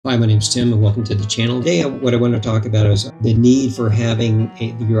Hi, my name's Tim and welcome to the channel. Today what I want to talk about is the need for having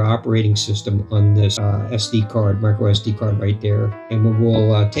your operating system on this SD card, micro SD card right there. And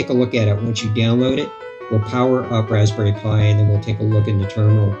we'll take a look at it once you download it. We'll power up Raspberry Pi and then we'll take a look in the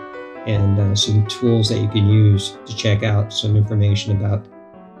terminal and some tools that you can use to check out some information about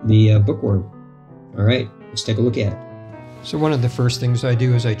the Bookworm. All right, let's take a look at it. So one of the first things I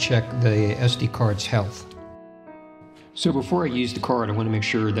do is I check the SD card's health. So before I use the card, I want to make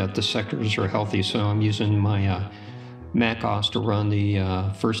sure that the sectors are healthy. So I'm using my Mac OS to run the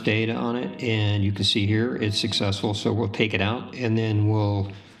first data on it, and you can see here it's successful. So we'll take it out and then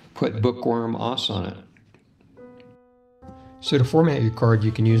we'll put Bookworm OS on it. So to format your card,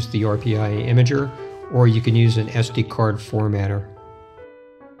 you can use the RPI imager or you can use an SD card formatter.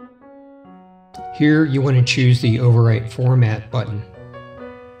 Here you want to choose the overwrite format button.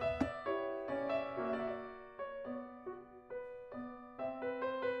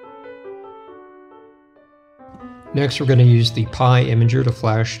 Next, we're going to use the Pi imager to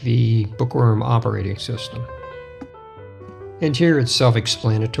flash the Bookworm operating system. And here it's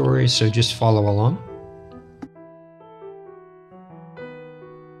self-explanatory, so just follow along.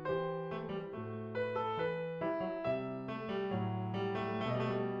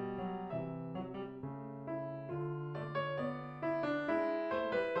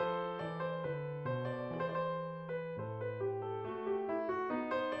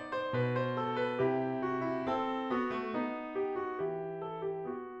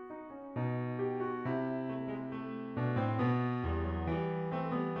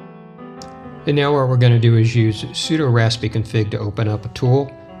 And now what we're going to do is use sudo raspi-config to open up a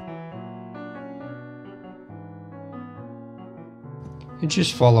tool. And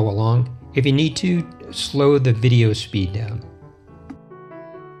just follow along. If you need to, slow the video speed down.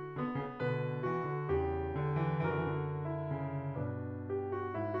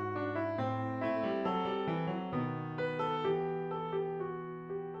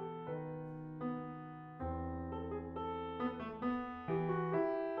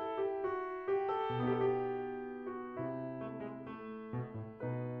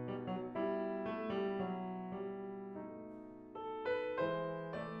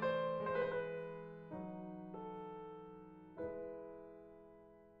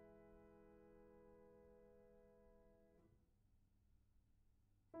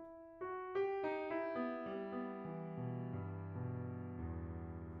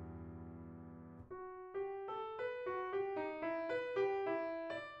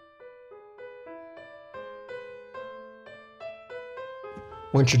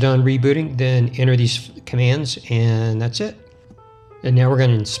 Once you're done rebooting, then enter these commands and that's it. And now we're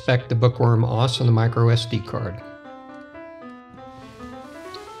going to inspect the Bookworm OS on the micro SD card.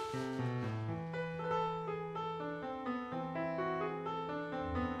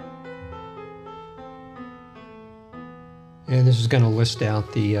 And this is going to list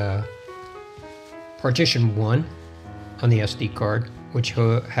out the partition 1 on the SD card, which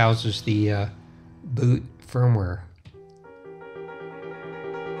houses the boot firmware.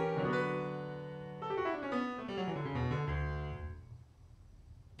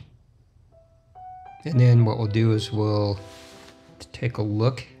 And then what we'll do is we'll take a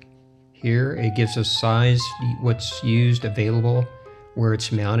look here. It gives us size, what's used, available, where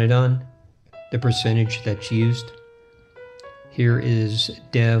it's mounted on, the percentage that's used. Here is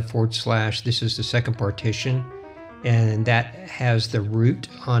dev / this is the second partition, and that has the root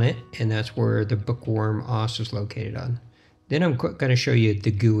on it, and that's where the Bookworm OS is located on. Then I'm going to show you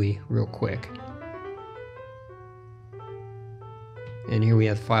the GUI real quick. And here we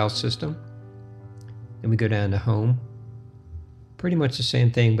have the file system. Then we go down to home. Pretty much the same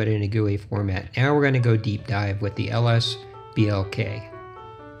thing, but in a GUI format. Now we're going to go deep dive with the lsblk.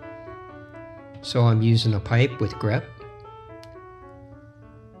 So I'm using a pipe with grep.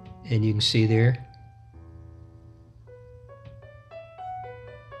 And you can see there.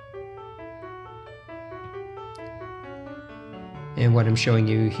 And what I'm showing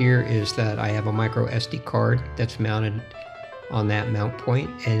you here is that I have a micro SD card that's mounted on that mount point,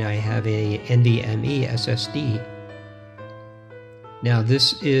 and I have a NVMe SSD. Now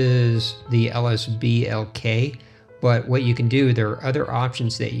this is the lsblk, but what you can do, there are other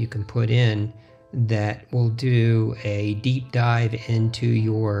options that you can put in that will do a deep dive into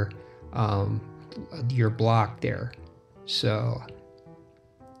your block there. So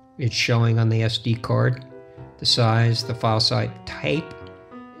it's showing on the SD card the size, the file size type,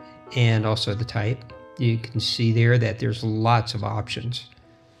 and also the type. You can see there that there's lots of options.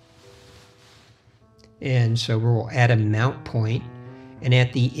 And so we'll add a mount point, and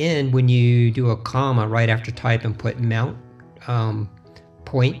at the end when you do a comma right after type and put mount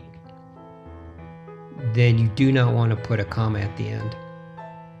point, then you do not want to put a comma at the end.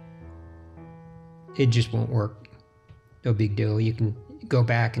 It just won't work. No big deal. You can go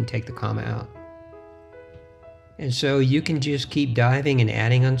back and take the comma out. And so you can just keep diving and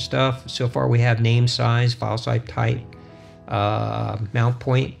adding on stuff. So far we have name, size, file type, mount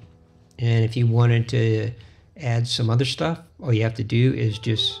point. And if you wanted to add some other stuff, all you have to do is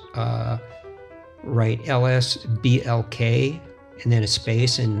just write lsblk and then a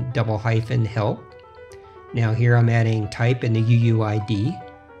space and double hyphen help. Now here I'm adding type in the UUID.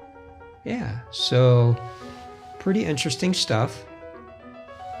 Yeah, so pretty interesting stuff.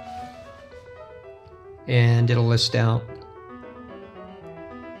 And it'll list out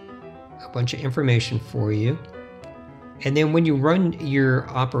a bunch of information for you. And then when you run your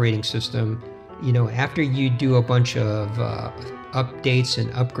operating system, you know, after you do a bunch of updates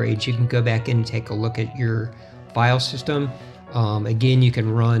and upgrades, you can go back in and take a look at your file system. Again, you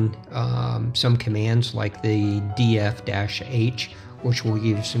can run some commands like the df-h, which will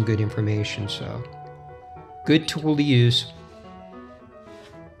give you some good information. So, good tool to use.